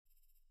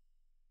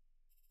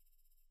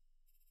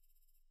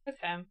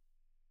Okay.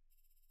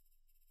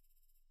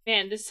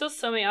 Man, there's still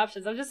so many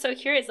options. I'm just so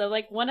curious. I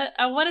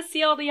wanna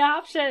see all the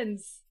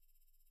options.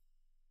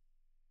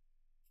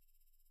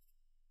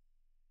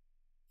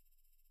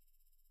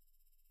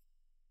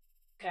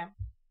 Okay.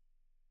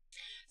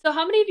 So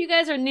how many of you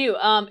guys are new?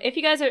 If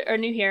you guys are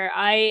new here,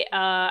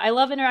 I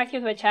love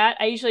interacting with my chat.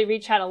 I usually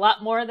read chat a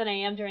lot more than I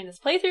am during this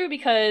playthrough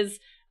because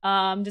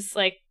just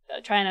like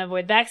trying to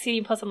avoid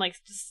backseating. Plus, I'm like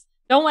just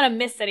don't want to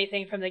miss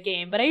anything from the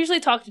game. But I usually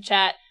talk to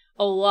chat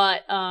a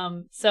lot.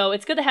 So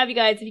it's good to have you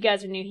guys if you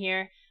guys are new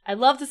here. I'd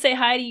love to say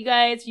hi to you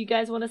guys if you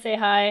guys want to say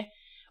hi.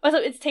 What's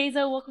up? It's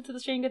Tazo. Welcome to the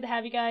stream. Good to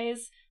have you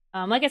guys.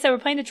 Like I said, we're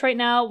playing Detroit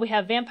now. We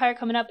have Vampire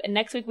coming up, and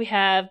next week we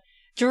have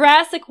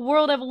Jurassic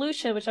World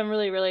Evolution, which I'm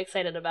really, really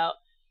excited about.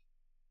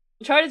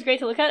 The chart is great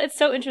to look at. It's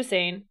so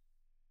interesting.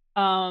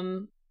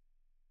 Man,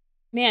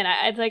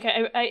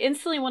 I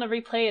instantly want to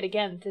replay it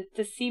again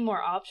to see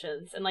more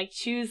options and like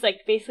choose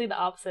like basically the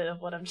opposite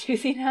of what I'm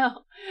choosing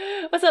now.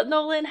 What's up,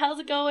 Nolan? How's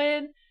it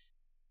going?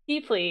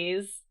 Tea,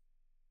 please.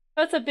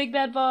 What's up, Big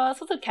Bad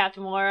Boss? What's up,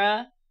 Captain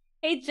Mora?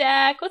 Hey,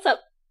 Jack. What's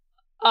up,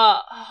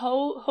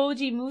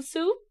 Hoji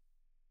Musu?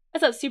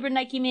 What's up, Super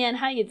Nike Man?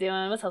 How you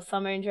doing? What's up,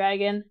 Summer and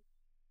Dragon?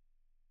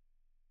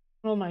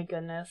 Oh my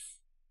goodness.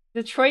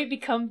 Detroit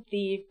become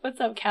thief. What's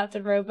up,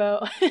 Captain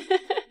Robo?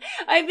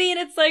 I mean,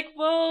 it's like,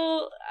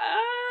 well,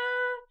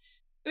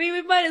 I mean,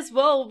 we might as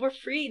well. We're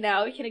free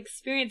now. We can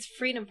experience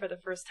freedom for the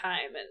first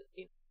time, and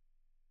you know,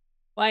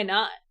 why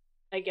not?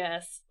 I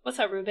guess. What's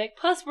up, Rubik?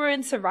 Plus, we're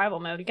in survival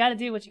mode. You gotta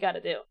do what you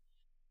gotta do.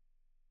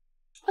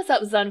 What's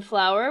up,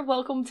 Sunflower?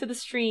 Welcome to the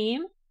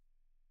stream.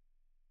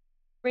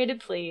 Rated,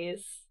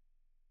 please.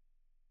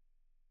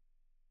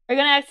 Are you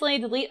gonna accidentally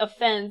delete a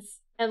fence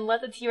and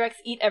let the T-Rex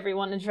eat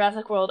everyone in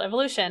Jurassic World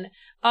Evolution?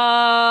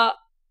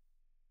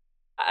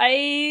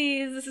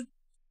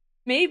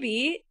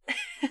 Maybe.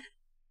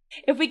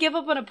 If we give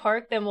up on a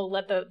park, then we'll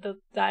let the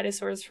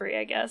dinosaurs free,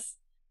 I guess.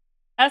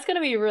 That's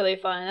gonna be really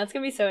fun. That's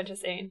gonna be so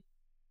interesting.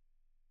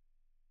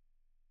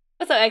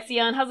 What's up,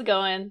 Exion? How's it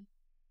going?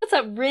 What's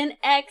up, Rin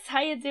X?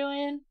 How you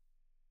doing?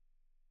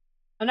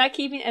 I'm not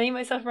keeping any of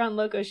my stuff around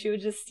Lowco. She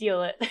would just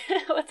steal it.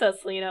 What's up,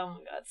 Selena? Oh my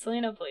god.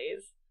 Selena,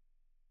 please.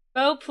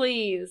 Oh,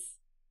 please.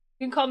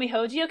 You can call me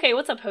Hoji? Okay,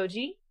 what's up,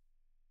 Hoji?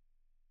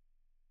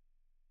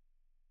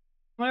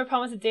 I'm gonna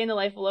promise a day in the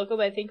life of Lowco,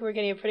 but I think we're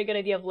getting a pretty good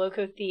idea of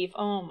Lowco Thief.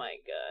 Oh my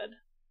god.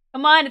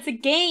 Come on, it's a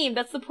game!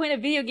 That's the point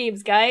of video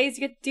games, guys!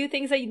 You get to do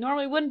things that you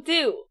normally wouldn't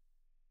do!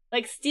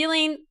 Like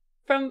stealing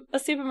from a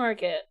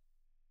supermarket.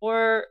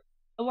 Or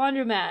a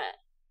laundromat.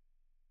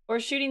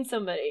 Or shooting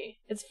somebody.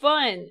 It's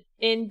fun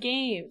in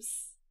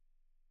games.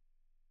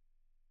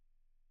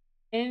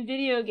 In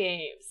video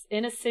games.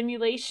 In a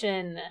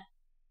simulation.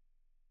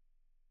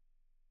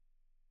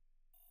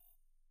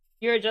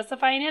 You're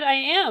justifying it? I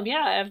am,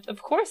 yeah.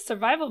 Of course,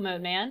 survival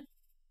mode, man.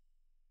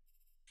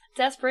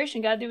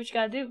 Desperation, gotta do what you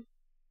gotta do.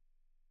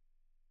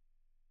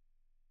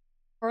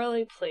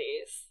 Orally,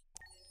 please.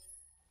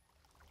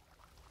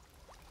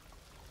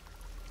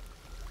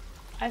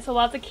 I saw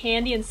lots of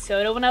candy and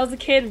soda when I was a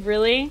kid,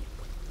 really?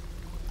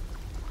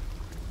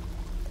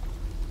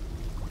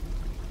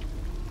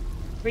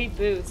 Free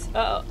boots.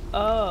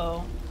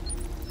 Oh.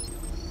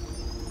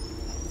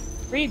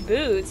 Free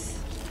boots?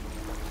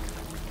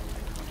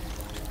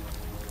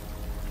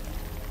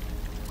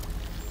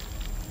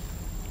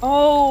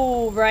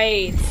 Oh,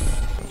 right.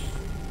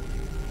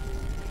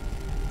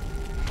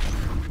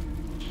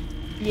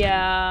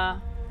 Yeah.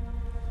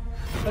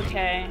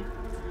 Okay.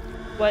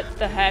 What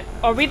the heck?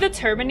 Are we the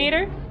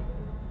Terminator?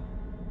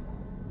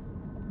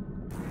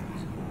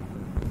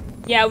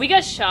 Yeah, we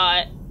got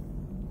shot.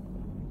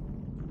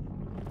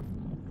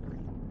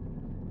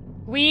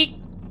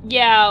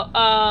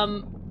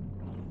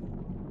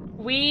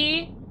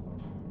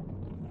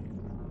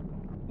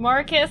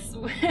 Marcus,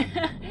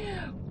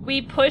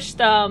 we pushed,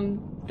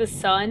 the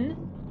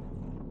son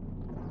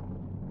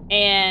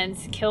and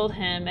killed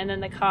him, and then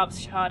the cops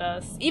shot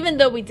us, even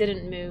though we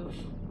didn't move.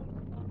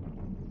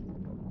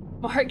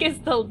 Marcus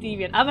the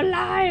deviant. I'm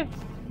alive!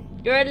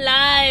 You're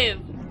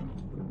alive!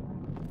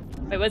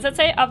 Wait, what does that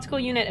say? Optical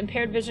unit,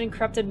 impaired vision,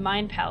 corrupted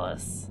mind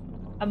palace.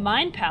 A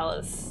mind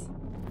palace?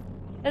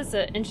 That's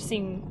an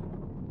interesting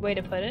way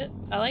to put it.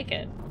 I like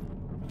it.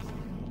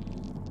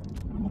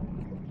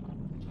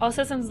 All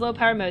systems low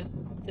power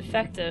mode.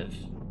 Defective.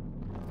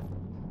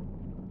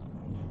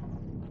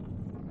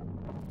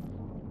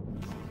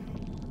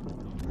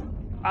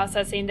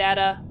 Processing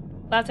data.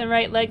 Left and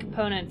right leg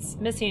components.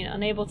 Missing.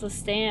 Unable to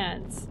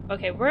stand.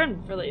 Okay, we're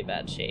in really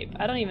bad shape.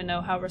 I don't even know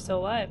how we're still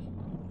alive.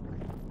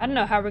 I don't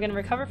know how we're gonna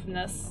recover from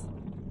this.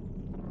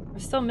 We're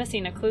still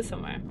missing a clue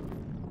somewhere.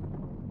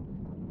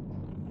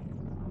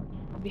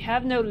 We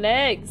have no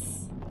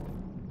legs.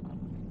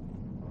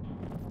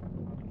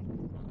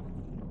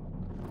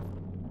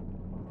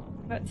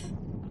 What?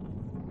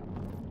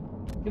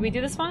 Did we do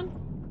this one?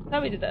 I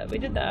thought we did that. We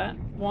did that.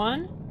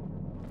 1,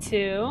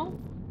 2.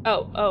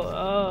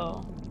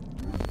 Oh.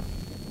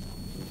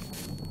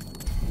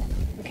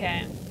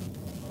 Okay.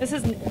 This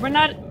is, we're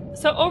not,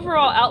 so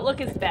overall outlook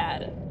is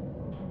bad.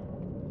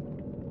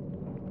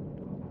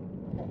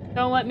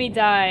 Don't let me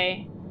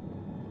die.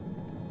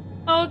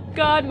 Oh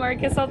god,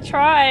 Marcus, I'll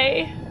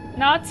try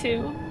not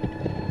to.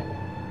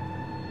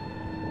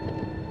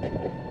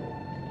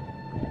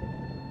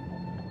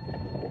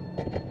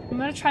 I'm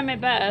gonna try my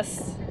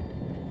best.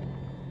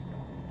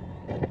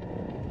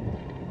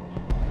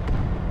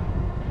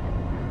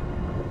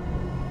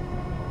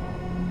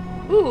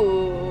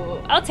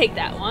 Ooh, I'll take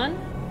that one.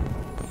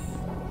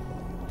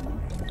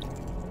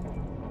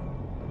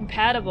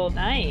 Compatible,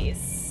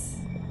 nice.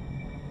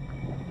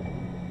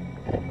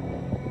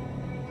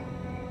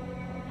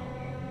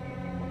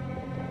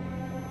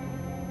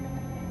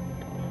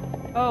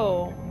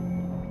 Oh.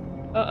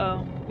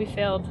 Uh-oh, we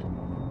failed.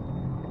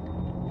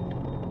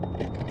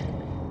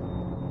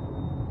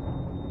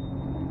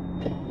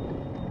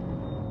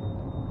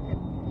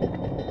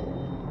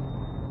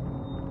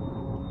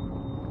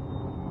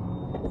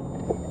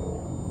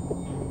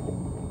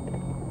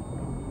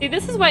 See,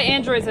 this is why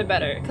androids are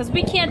better, because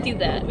we can't do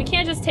that. We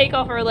can't just take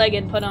off our leg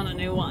and put on a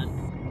new one.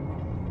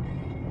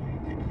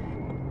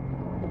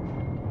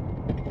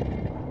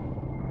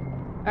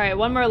 Alright,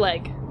 one more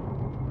leg.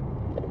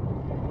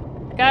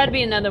 Gotta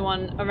be another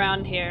one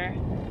around here.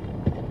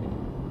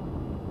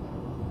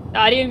 The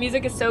audio and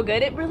music is so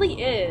good. It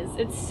really is.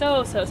 It's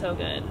so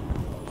good.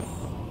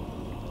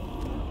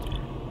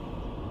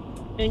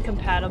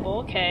 Incompatible,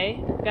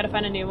 okay. Gotta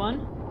find a new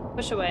one.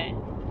 Push away.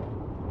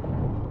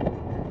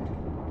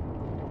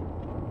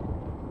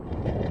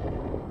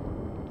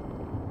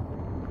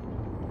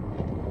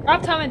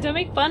 Rob Tom, don't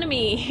make fun of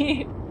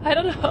me. I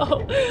don't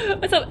know.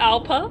 What's up,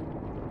 Alpa?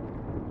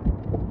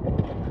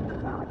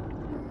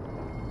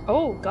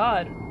 Oh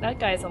god, that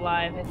guy's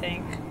alive, I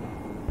think.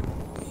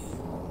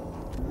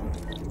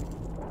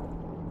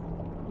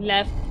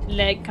 Left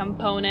leg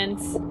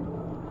components.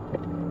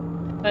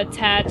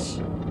 Attach.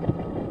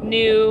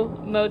 New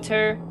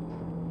motor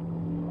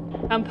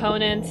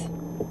component.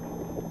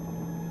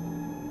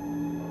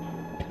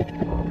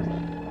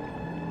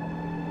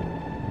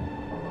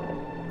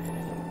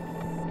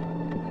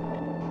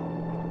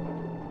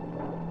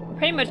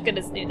 Pretty much good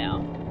as new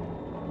now.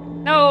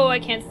 No, I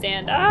can't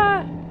stand.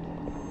 Ah!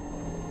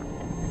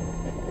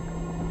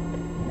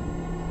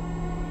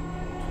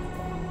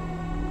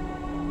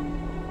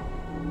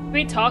 Can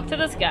we talk to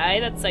this guy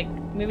that's like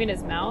moving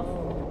his mouth?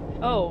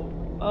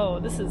 Oh,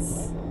 this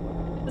is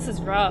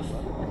rough.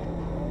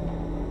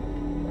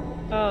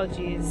 Oh,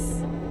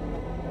 jeez.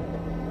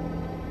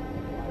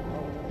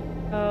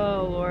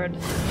 Oh, Lord.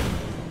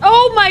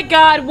 Oh my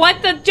god,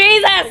 what the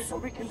Jesus! So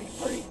we can be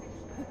free.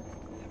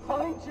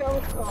 Find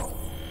Jericho!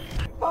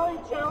 Find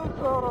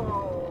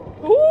Jericho!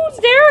 Who's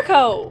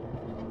Jericho?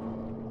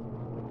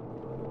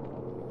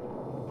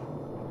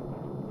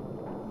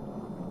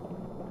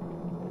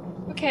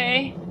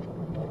 Okay.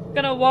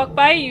 Gonna walk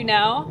by you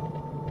now.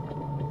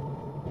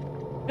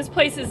 This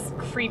place is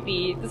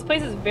creepy. This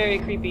place is very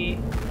creepy.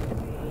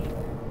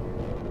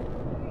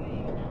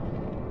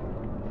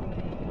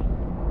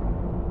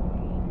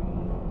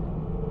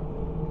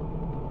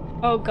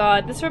 Oh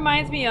god, this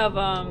reminds me of,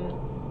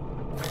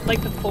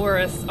 like the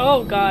forest.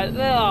 Oh god,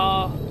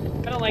 oh,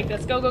 I don't like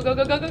this. Go, go, go,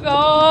 go, go, go,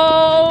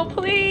 go!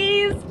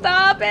 Please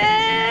stop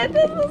it!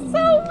 This is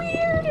so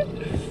weird!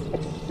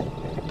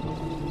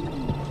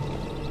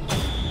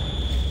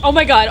 Oh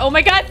my god,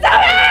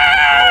 stop it!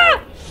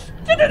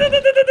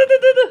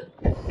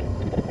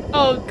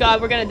 Oh god,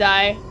 we're gonna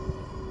die.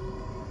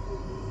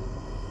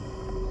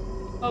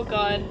 Oh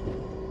god.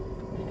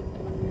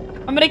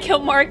 I'm gonna kill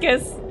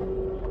Marcus.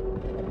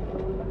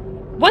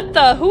 What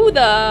the? Who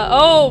the?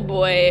 Oh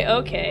boy.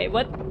 Okay.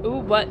 What? Ooh,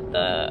 what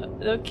the?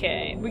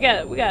 Okay. We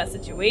got a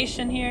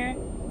situation here.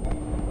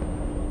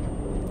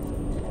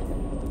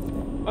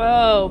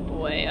 Oh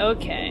boy.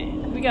 Okay.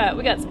 We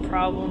got some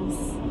problems.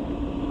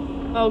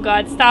 Oh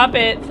god, stop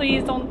it.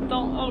 Please don't.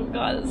 Oh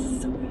god. This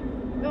is so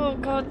weird. Oh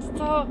god,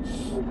 stop.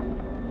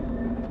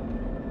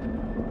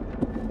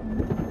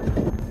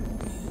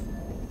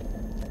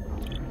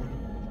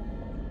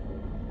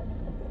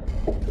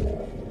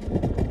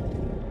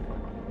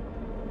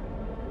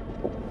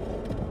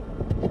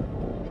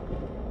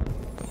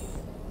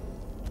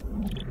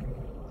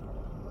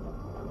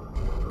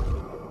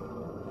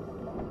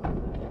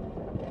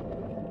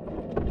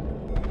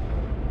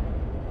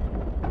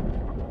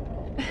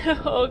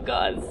 Oh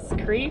god, this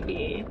is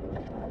creepy.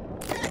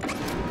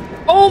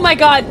 Oh my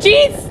god,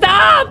 jeez,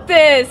 stop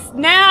this!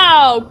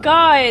 Now!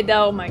 God,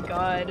 oh my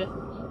god.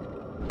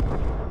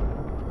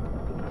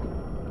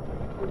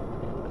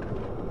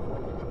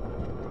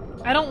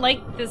 I don't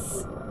like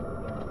this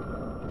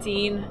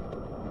scene.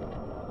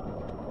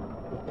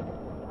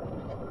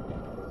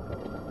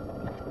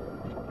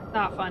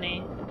 Not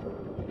funny.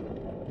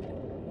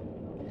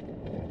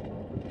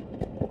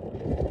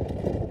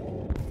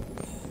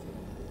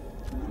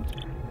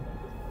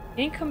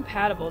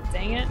 Incompatible,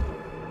 dang it.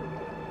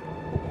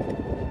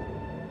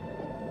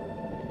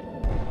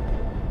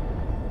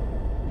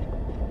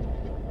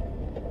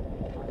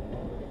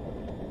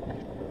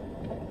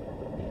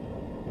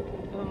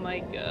 Oh my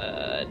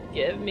god,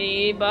 give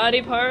me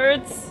body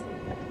parts.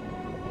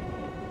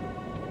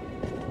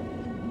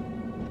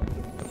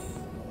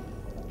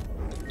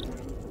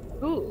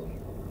 Ooh.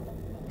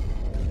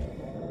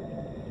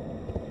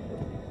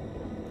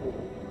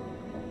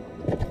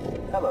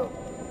 Hello.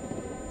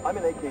 I'm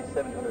an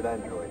AK-700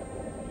 android.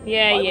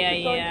 Yeah. To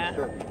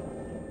serve you.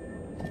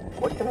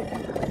 What can I do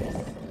for you?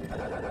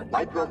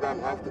 My program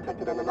has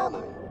detected an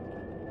anomaly.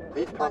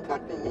 Please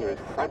contact the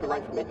nearest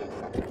CyberLife Maintenance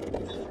Center.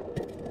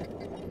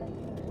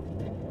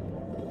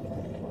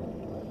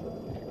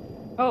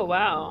 Oh,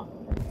 wow.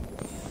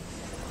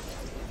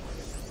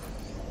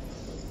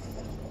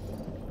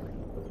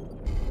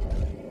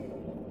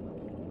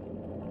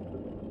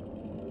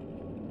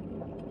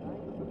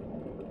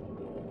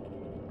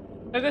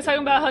 Loco's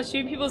talking about how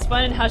shooting people's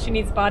fun and how she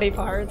needs body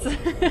parts. What's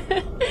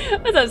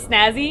up,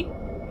 Snazzy?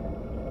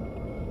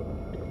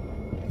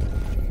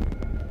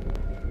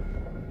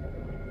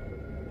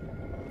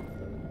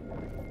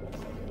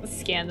 Let's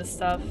scan this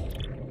stuff.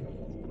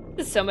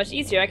 This is so much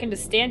easier. I can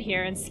just stand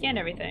here and scan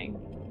everything.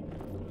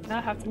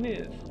 Not have to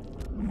move.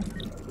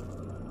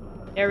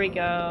 There we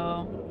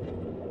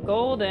go.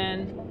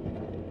 Golden.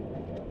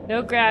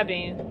 No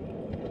grabbing.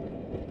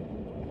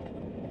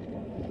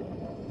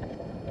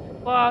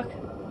 Walk.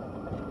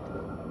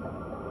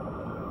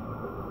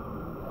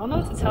 I don't know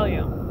what to tell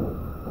you.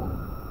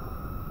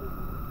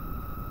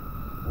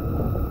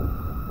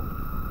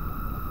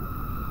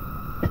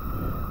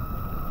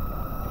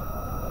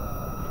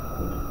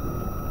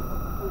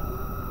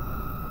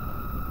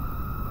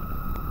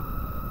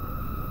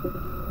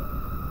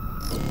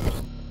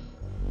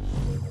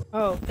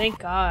 Oh, thank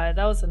God.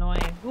 That was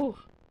annoying. Ooh.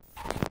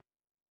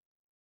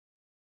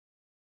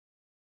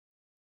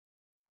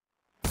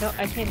 No,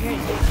 I can't hear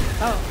anything.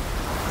 Oh.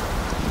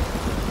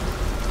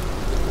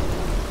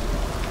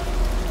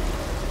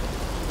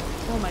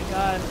 Oh my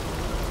God.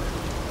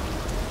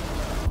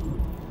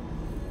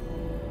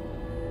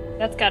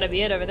 That's gotta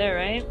be it over there,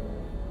 right?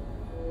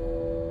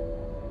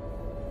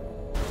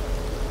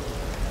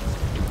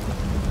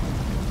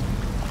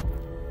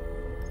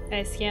 Can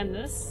I scan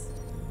this?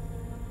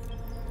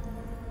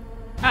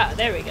 Ah,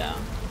 there we go.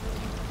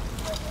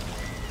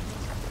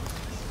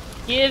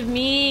 Give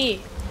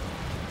me!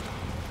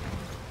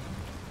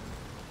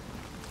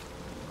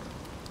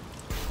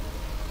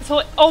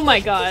 So, oh my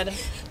God.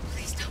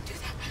 Please don't do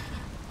that.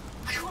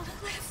 I want to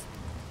live.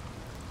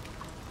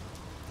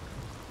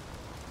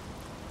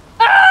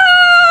 Ah!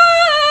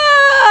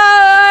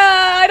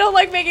 I don't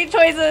like making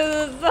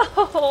choices.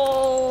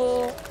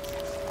 Oh.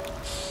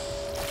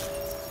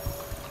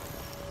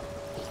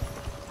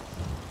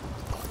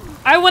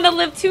 I want to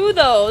live too,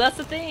 though. That's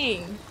the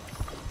thing.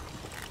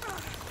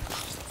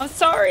 I'm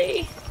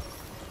sorry.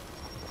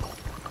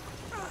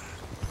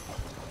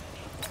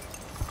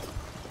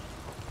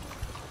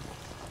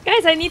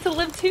 Guys, I need to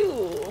live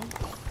too.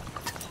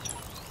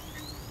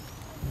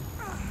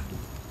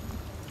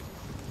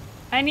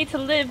 I need to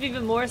live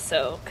even more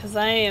so, because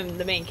I am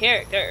the main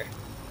character.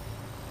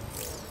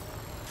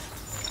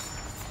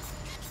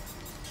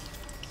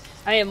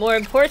 I am more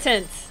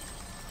important.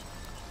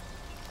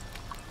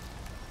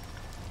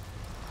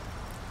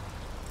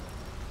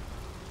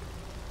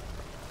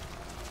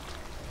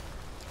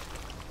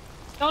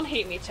 Don't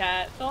hate me,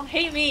 chat. Don't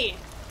hate me.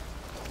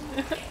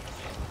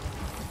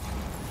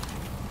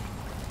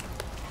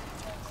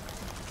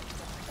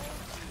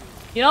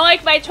 You don't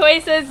like my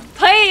choices?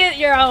 Play it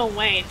your own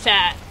way,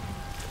 chat.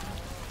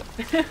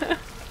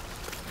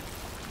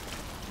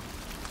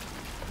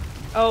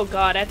 Oh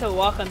God, I have to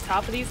walk on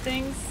top of these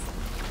things?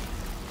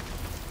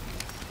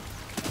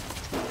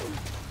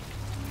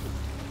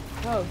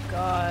 Oh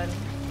God.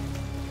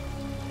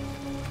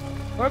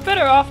 We're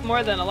better off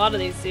more than a lot of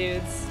these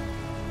dudes.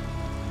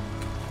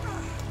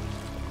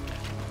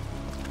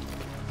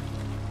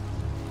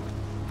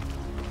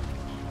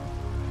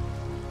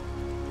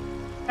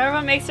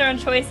 Everyone makes their own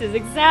choices.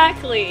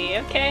 Exactly,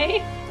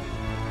 okay?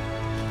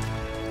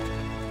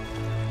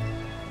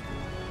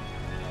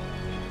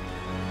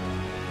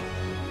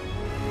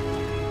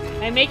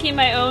 I'm making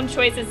my own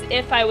choices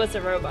if I was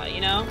a robot,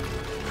 you know?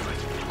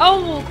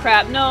 Oh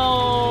crap,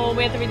 no!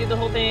 We have to redo the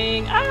whole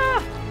thing.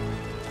 Ah!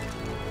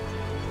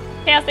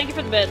 Chaos, thank you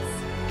for the bits.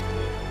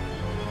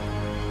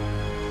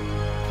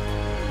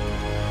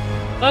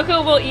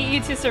 Lowco will eat you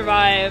to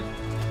survive.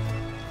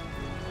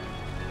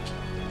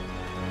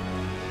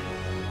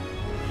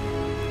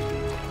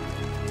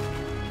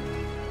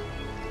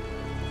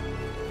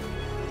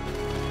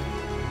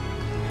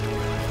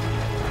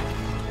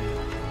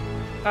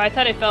 Oh, I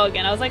thought I fell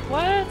again. I was like,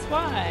 what?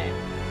 Why?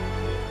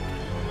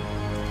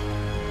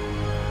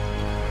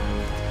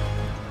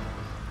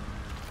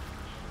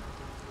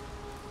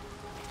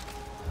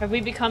 Have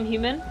we become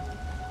human?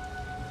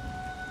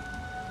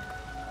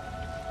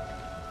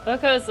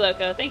 Loco is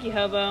Loco. Thank you,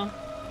 Hobo.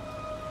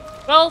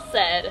 Well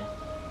said.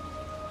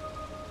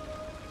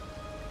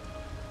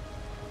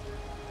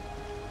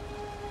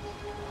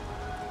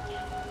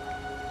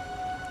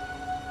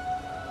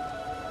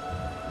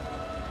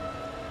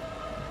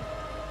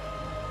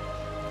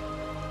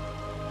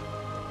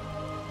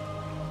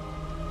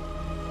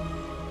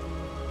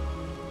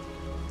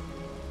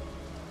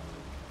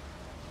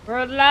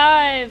 We're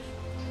alive!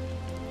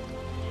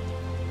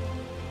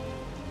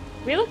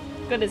 We look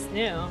good as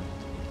new.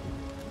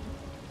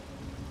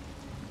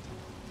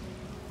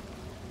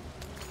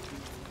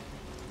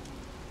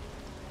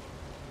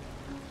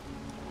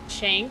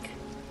 Shank.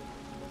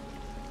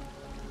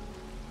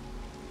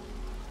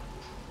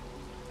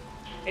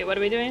 Wait, what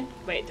are we doing?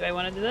 Wait, do I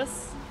want to do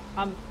this?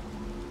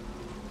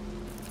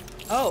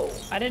 Oh,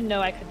 I didn't know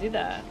I could do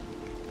that.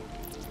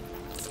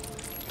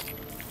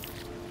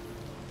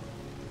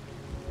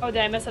 Oh, did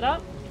I mess it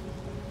up?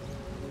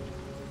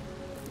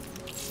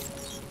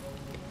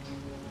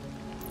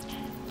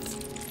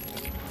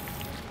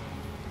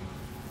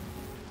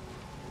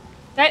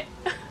 Hey!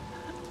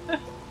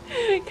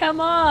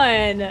 Come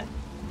on!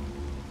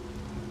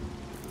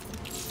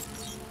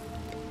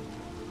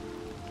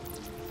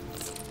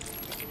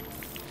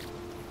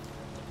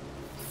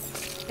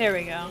 There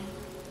we go.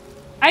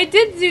 I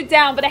did do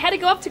down, but I had to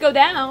go up to go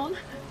down.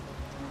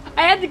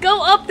 I had to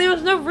go up, there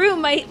was no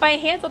room. My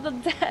hand's on the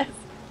desk.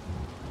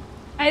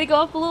 I had to go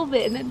up a little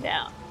bit and then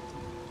down.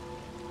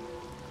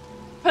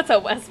 What's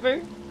up,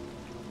 Wesper?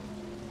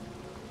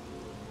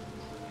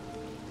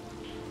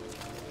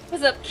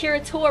 What's up,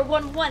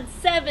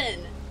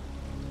 Kirator117?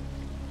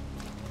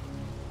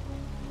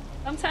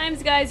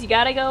 Sometimes, guys, you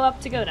gotta go up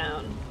to go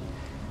down.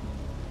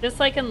 Just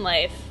like in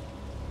life.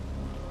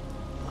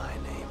 My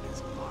name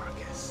is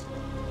Marcus.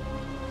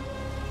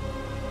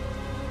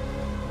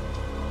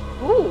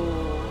 Ooh.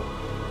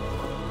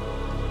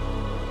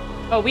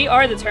 Oh, we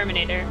are the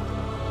Terminator.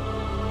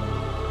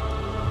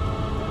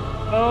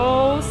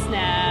 Oh,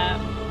 snap.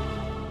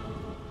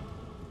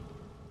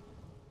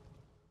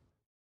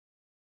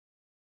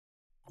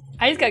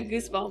 I just got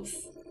goosebumps.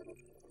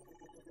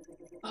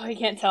 Oh, you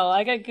can't tell.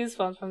 I got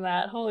goosebumps from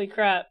that. Holy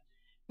crap.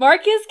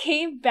 Marcus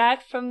came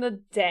back from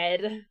the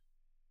dead.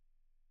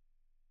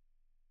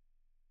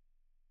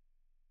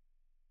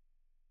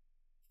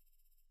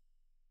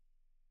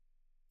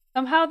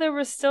 Somehow there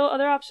were still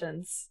other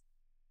options.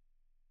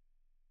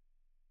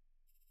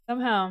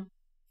 Somehow.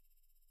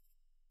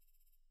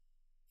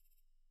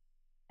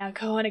 Now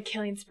go on a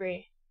killing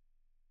spree.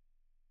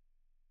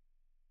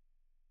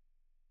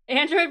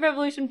 Android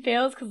Revolution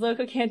fails because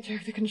Lowco can't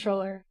jerk the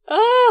controller.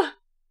 Oh!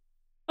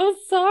 Oh,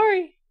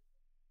 sorry.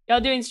 Y'all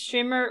doing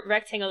streamer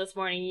rectangle this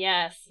morning?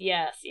 Yes,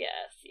 yes, yes,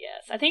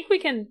 yes. I think we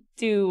can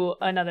do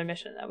another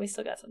mission though. We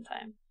still got some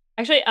time.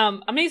 Actually,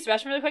 I'm gonna use the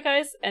restroom really quick,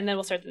 guys, and then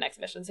we'll start the next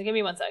mission. So give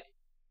me 1 sec.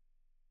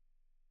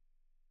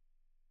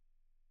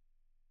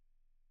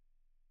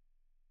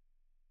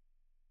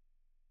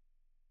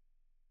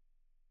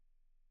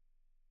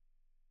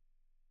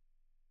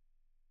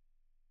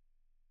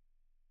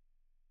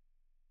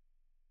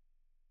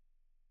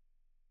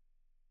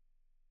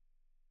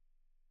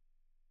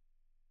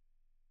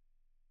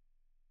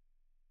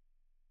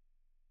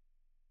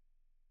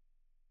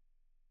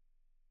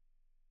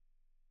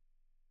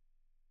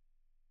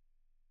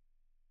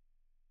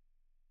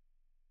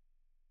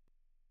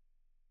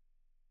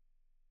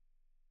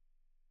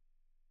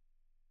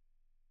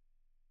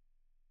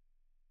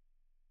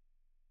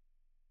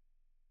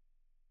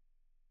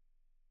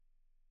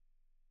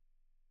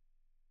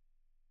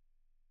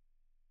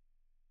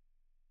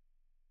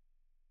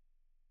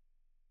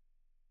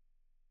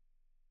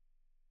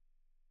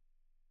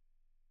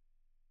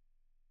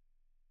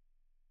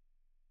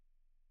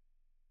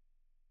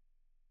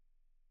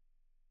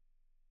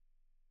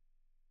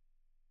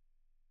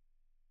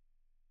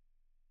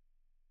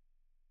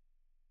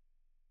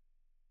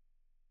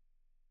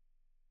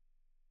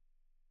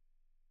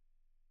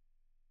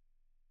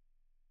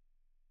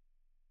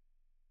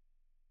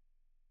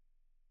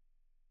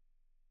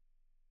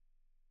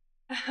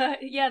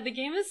 Yeah, the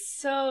game is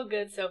so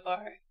good so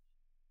far.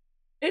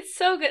 It's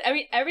so good. I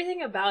mean,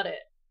 everything about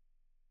it.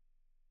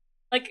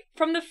 Like,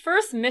 from the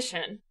first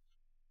mission,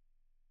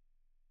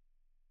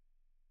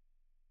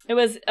 it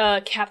was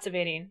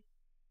captivating.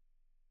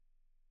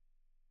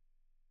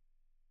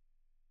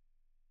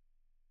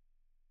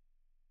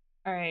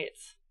 Alright.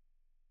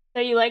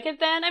 So you like it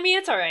then? I mean,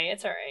 it's alright.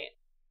 It's alright.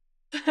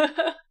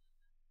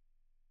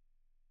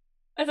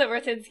 What's up,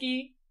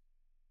 Ratinsky?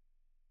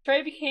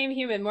 Detroit became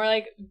human. More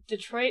like,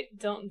 Detroit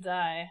don't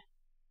die.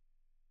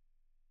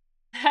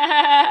 That's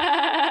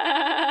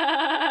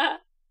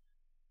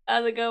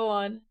a good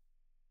one.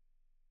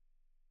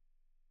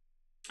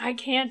 I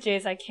can't,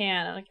 Jace. I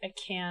can't. I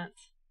can't.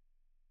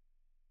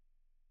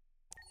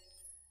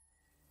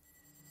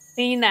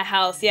 Cleaning that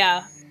house,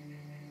 yeah.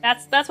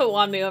 That's what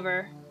won me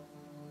over.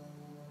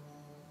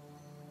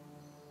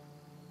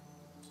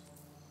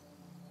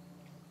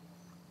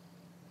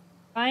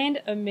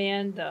 Find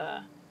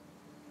Amanda.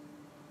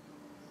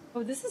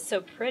 Oh, this is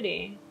so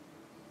pretty.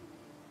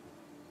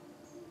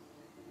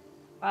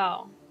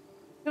 Wow.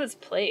 Look at this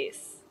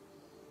place.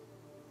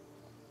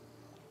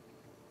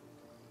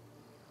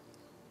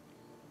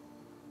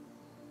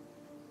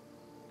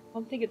 I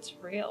don't think it's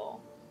real.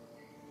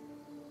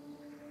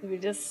 We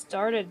just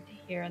started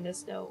here and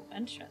there's no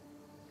entrance.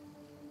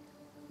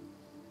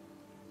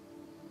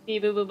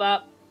 Beep boop boop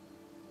bop.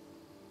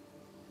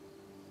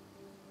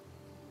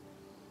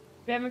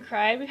 We haven't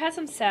cried. We've had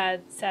some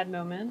sad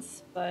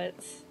moments, but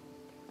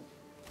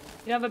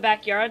You have a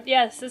backyard?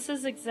 Yes, this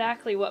is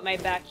exactly what my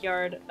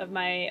backyard of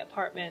my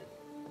apartment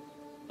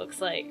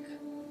looks like.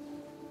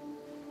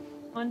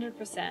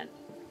 100%.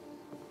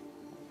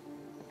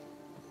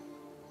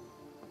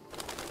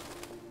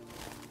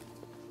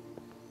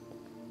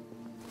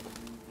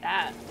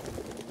 That.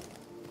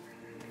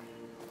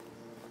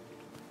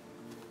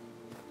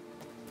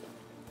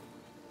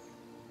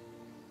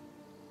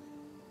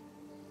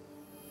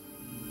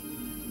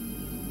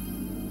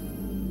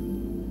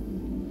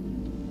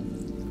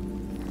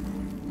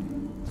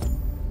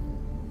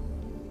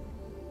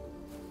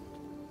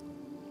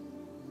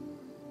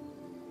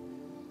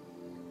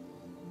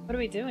 What are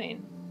we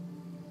doing?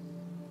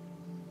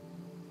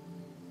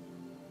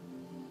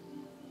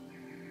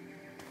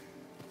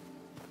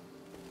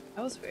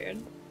 That was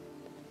weird.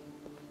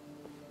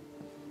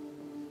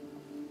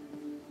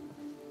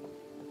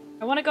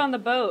 I want to go on the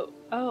boat.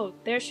 Oh,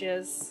 there she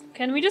is.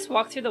 Can we just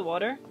walk through the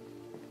water?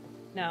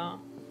 No.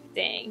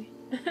 Dang.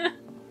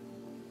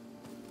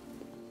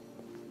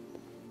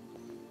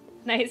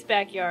 Nice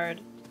backyard.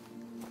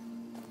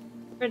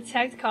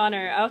 Protect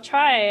Connor. I'll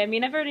try. I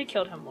mean, I've already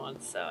killed him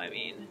once, so I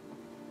mean...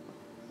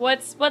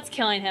 What's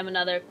killing him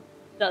another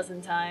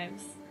dozen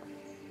times?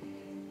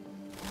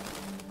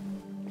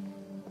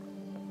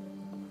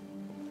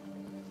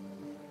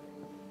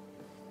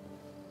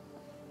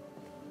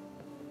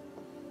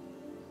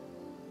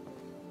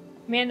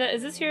 Amanda,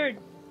 is this your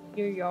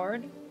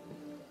yard?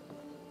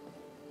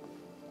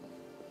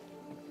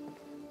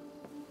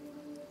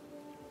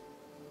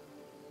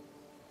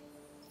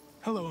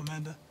 Hello,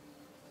 Amanda.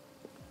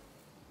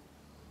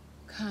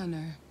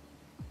 Connor,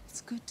 it's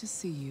good to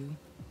see you.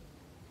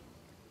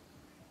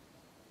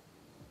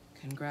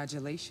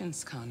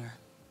 Congratulations, Connor.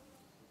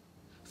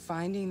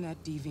 Finding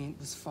that deviant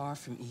was far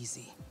from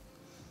easy.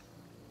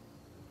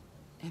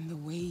 And the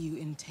way you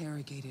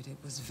interrogated it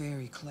was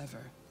very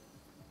clever.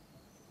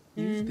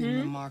 You've been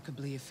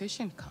remarkably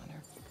efficient,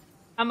 Connor.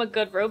 I'm a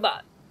good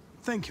robot.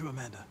 Thank you,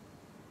 Amanda.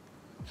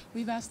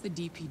 We've asked the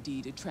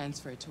DPD to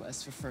transfer it to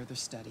us for further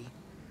study.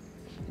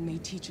 It may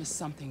teach us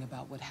something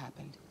about what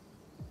happened.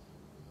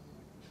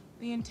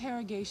 The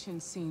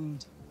interrogation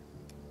seemed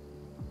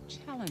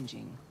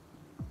challenging.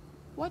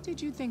 What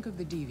did you think of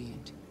the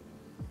deviant?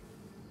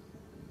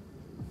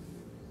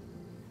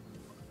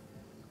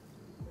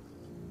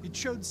 It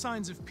showed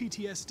signs of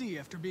PTSD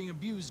after being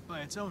abused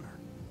by its owner.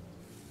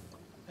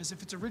 As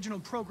if its original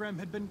program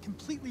had been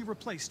completely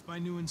replaced by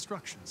new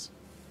instructions.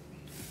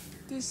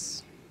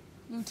 This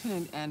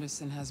Lieutenant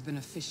Anderson has been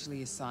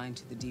officially assigned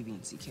to the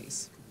deviancy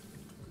case.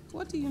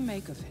 What do you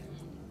make of him?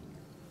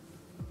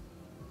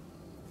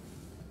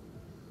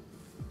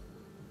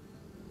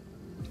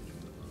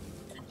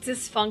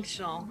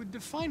 Dysfunctional. I would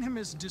define him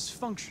as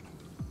dysfunctional.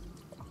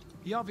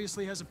 He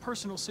obviously has a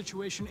personal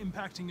situation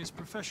impacting his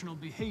professional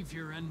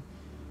behavior and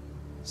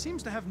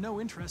seems to have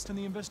no interest in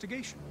the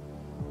investigation.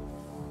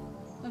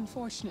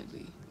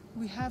 Unfortunately,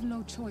 we have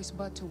no choice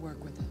but to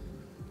work with him.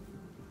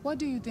 What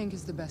do you think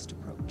is the best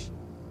approach?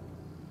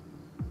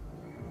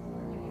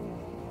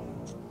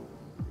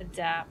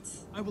 Adapt.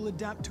 I will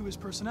adapt to his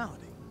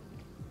personality.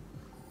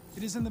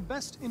 It is in the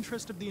best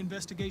interest of the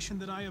investigation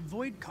that I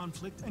avoid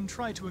conflict and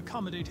try to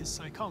accommodate his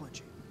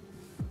psychology.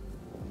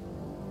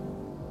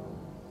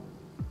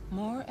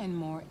 More and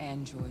more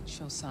androids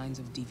show signs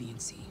of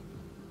deviancy.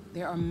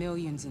 There are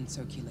millions in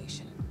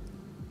circulation.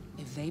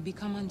 If they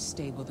become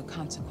unstable, the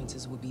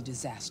consequences will be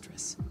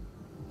disastrous.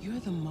 You're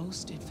the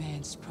most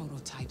advanced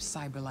prototype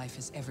CyberLife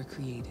has ever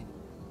created.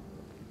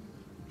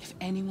 If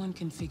anyone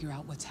can figure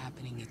out what's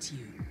happening, it's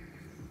you.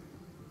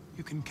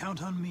 You can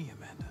count on me,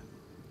 Amanda.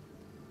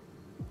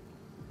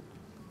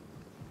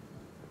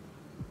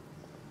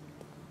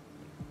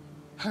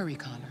 Hurry,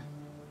 Connor.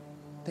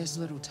 There's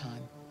little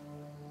time.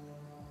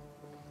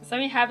 If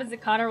something happens to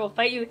Connor, we'll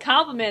fight you with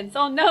compliments.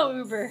 Oh no,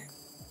 Uber.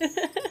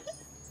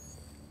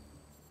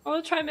 I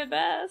will try my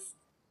best.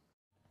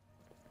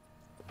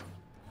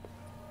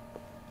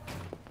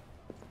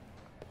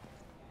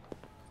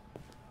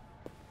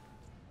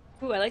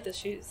 Ooh, I like the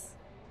shoes.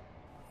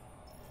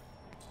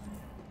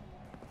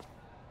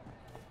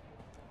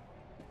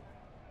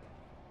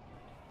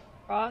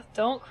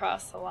 Don't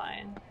cross the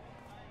line.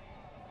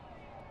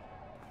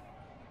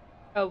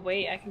 Oh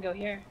wait, I can go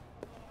here.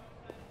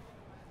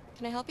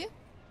 Can I help you?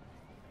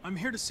 I'm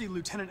here to see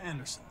Lieutenant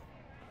Anderson.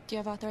 Do you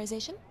have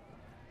authorization?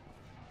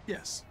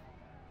 Yes.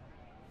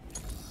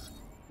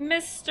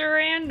 Mr.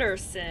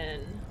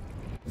 Anderson.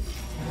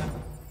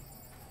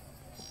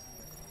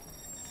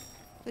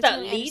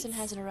 Lieutenant Leeds? Anderson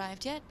hasn't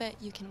arrived yet,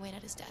 but you can wait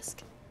at his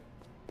desk.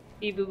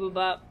 Beep boop boop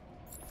bop.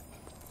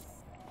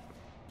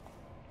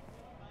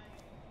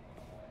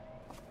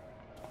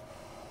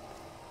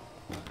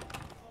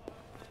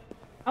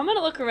 I'm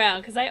gonna look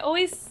around because I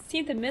always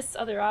seem to miss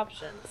other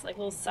options, like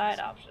little side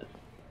options.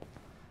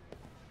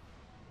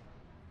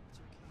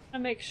 I want to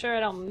make sure I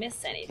don't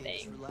miss Okay, just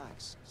anything.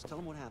 relax. Just tell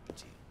him what happened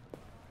to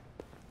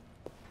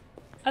you.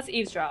 That's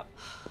eavesdrop.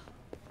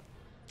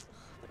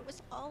 But it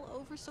was all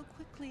over so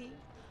quickly.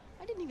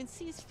 I didn't even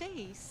see his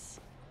face.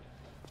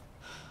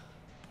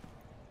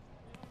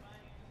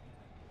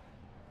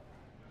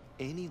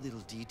 Any little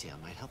detail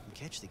might help him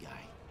catch the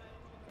guy.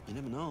 You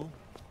never know.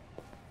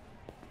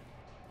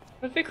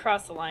 What if we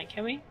cross the line?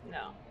 Can we?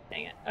 No.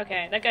 Dang it.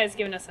 Okay, that guy's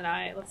giving us an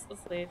eye. Let's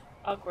leave.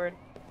 Awkward.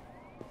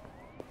 You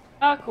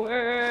might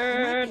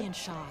Awkward. be in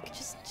shock.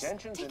 Just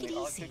Tensions in take it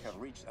the easy. Arctic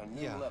have reached a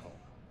new Yeah. level,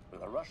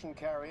 with a Russian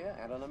carrier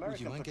and an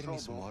American mind getting patrol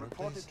me some boat water,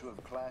 reported please? to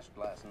have clashed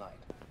last night.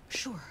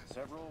 Sure.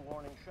 Several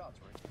warning shots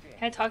were exchanged.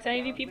 Can I talk to any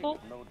of you apparently people?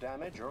 with no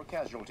damage or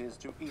casualties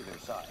to either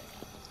side.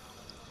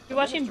 You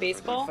watching Minister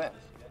for baseball? Defense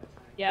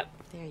Yep.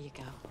 There you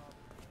go.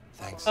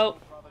 Thanks. Oh,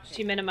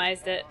 she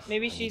minimized it.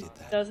 Maybe she needed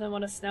that. doesn't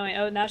want us knowing.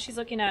 Oh, now she's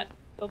looking at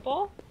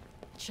football?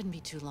 Shouldn't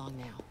be too long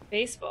now.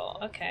 Baseball.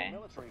 Okay.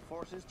 military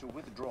forces to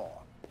withdraw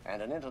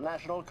and an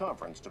international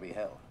conference to be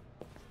held.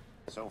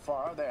 So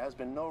far, there has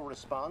been no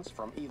response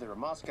from either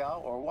Moscow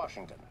or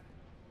Washington.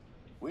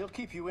 We'll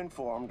keep you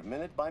informed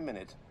minute by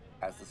minute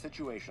as the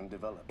situation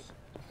develops.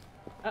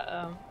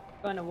 Uh-oh.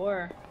 Going to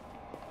war.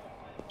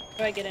 How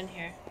do I get in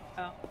here?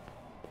 Oh.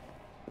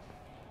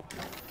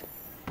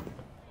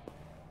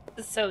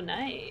 This is so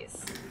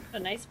nice. A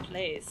nice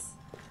place.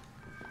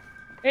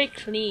 Very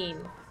clean.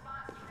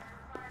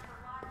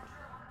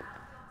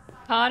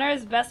 Connor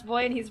is best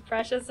boy and he's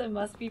precious and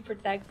must be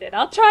protected.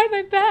 I'll try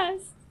my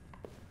best.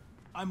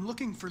 I'm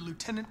looking for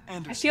Lieutenant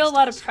Anderson. I feel a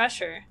lot of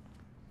pressure.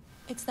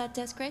 It's that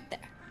desk right there.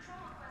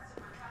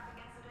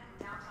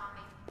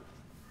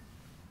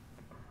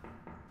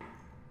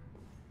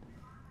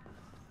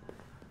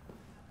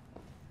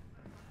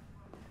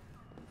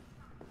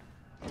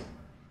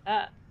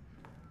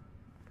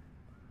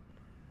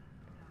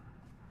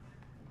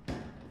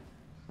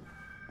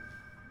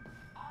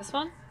 This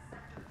one?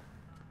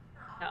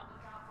 No.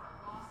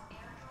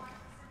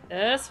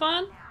 This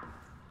one?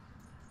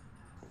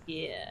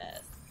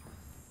 Yes.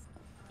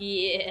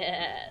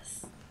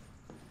 Yes.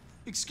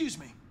 Excuse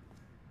me.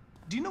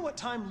 Do you know what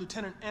time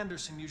Lieutenant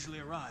Anderson usually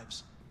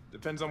arrives?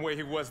 Depends on where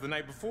he was the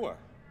night before.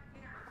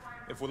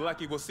 If we're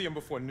lucky, we'll see him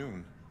before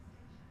noon.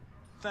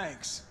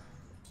 Thanks.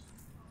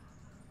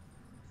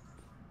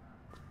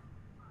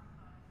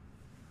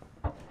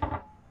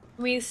 Can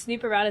we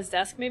snoop around his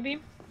desk, maybe?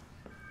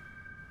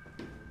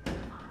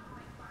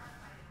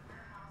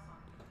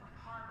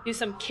 Do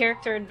some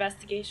character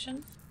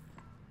investigation.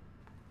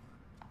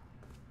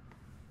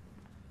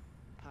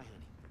 Hi, honey.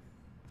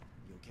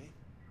 You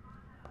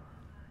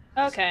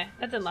okay? Okay,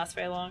 that didn't last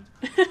very long.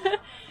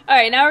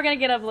 Alright, now we're gonna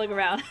get up and look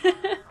around.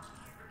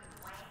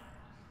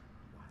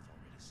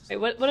 Wait,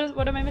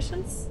 what are my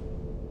missions?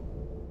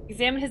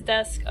 Examine his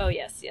desk. Oh,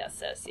 yes.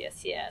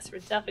 We're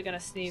definitely gonna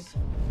snoop.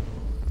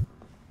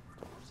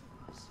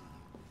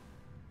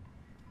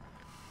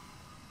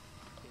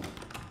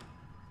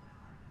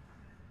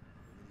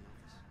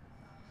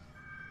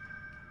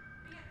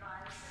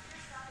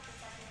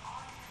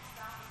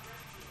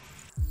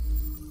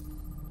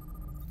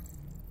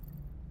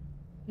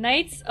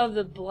 Knights of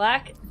the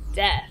Black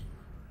Death.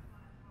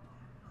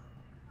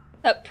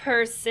 What's up,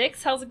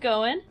 Per6? How's it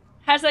going?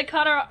 Hashtag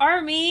caught our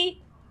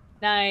army.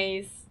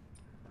 Nice.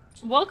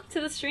 Welcome to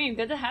the stream.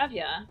 Good to have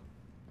ya.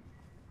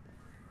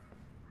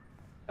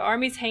 The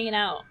army's hanging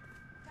out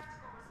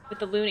with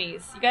the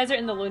loonies. You guys are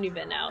in the loony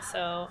bin now,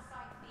 so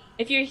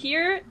if you're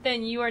here,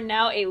 then you are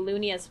now a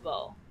loony as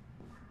well.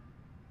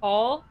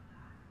 Paul?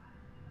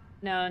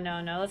 No.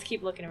 Let's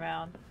keep looking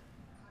around.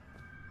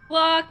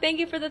 Glock, thank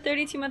you for the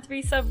 32-month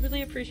resub.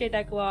 Really appreciate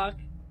that, Glock.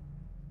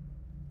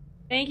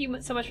 Thank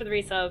you so much for the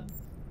resub.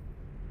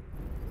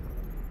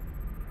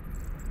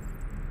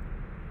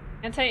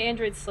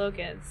 Anti-Android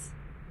slogans.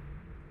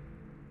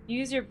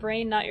 Use your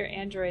brain, not your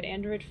Android.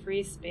 Android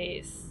free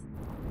space.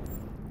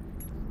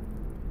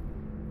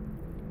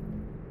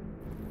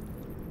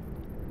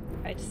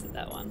 I just did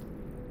that one.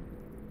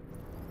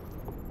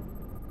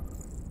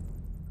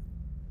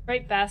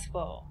 Right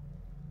basketball.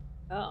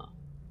 Oh.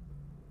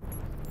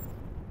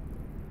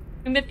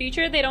 In the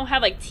future, they don't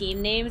have like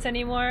team names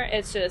anymore.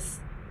 It's just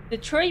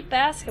Detroit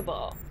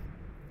basketball.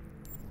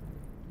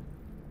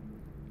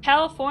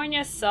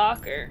 California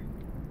soccer.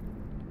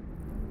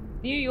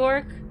 New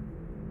York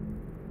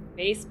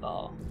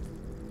baseball.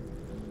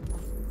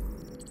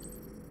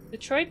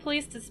 Detroit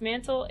police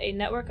dismantle a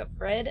network of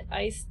red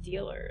ice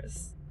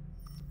dealers.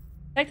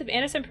 Detective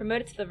Anderson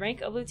promoted to the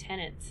rank of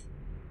lieutenant.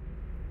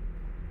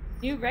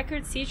 New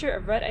record seizure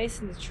of red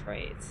ice in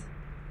Detroit.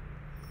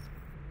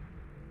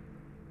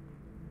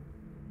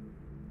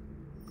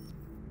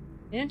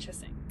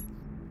 Interesting.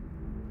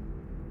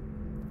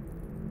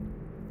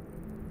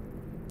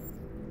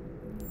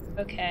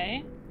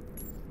 Okay.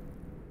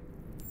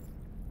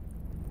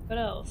 What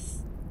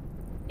else?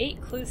 8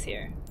 clues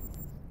here.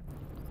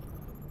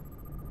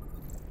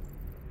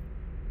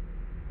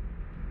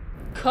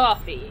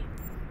 Coffee.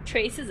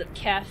 Traces of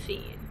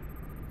caffeine.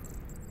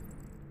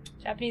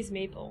 Japanese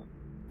maple.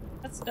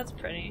 That's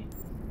pretty.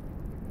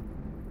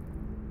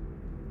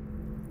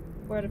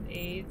 Word of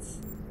AIDS.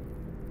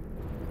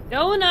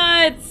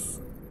 Donuts!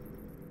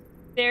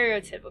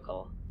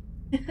 Stereotypical.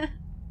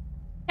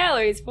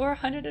 Calories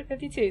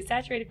 452.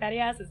 Saturated fatty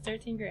acids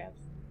 13 grams.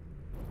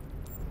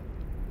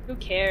 Who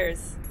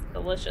cares? It's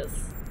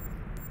delicious.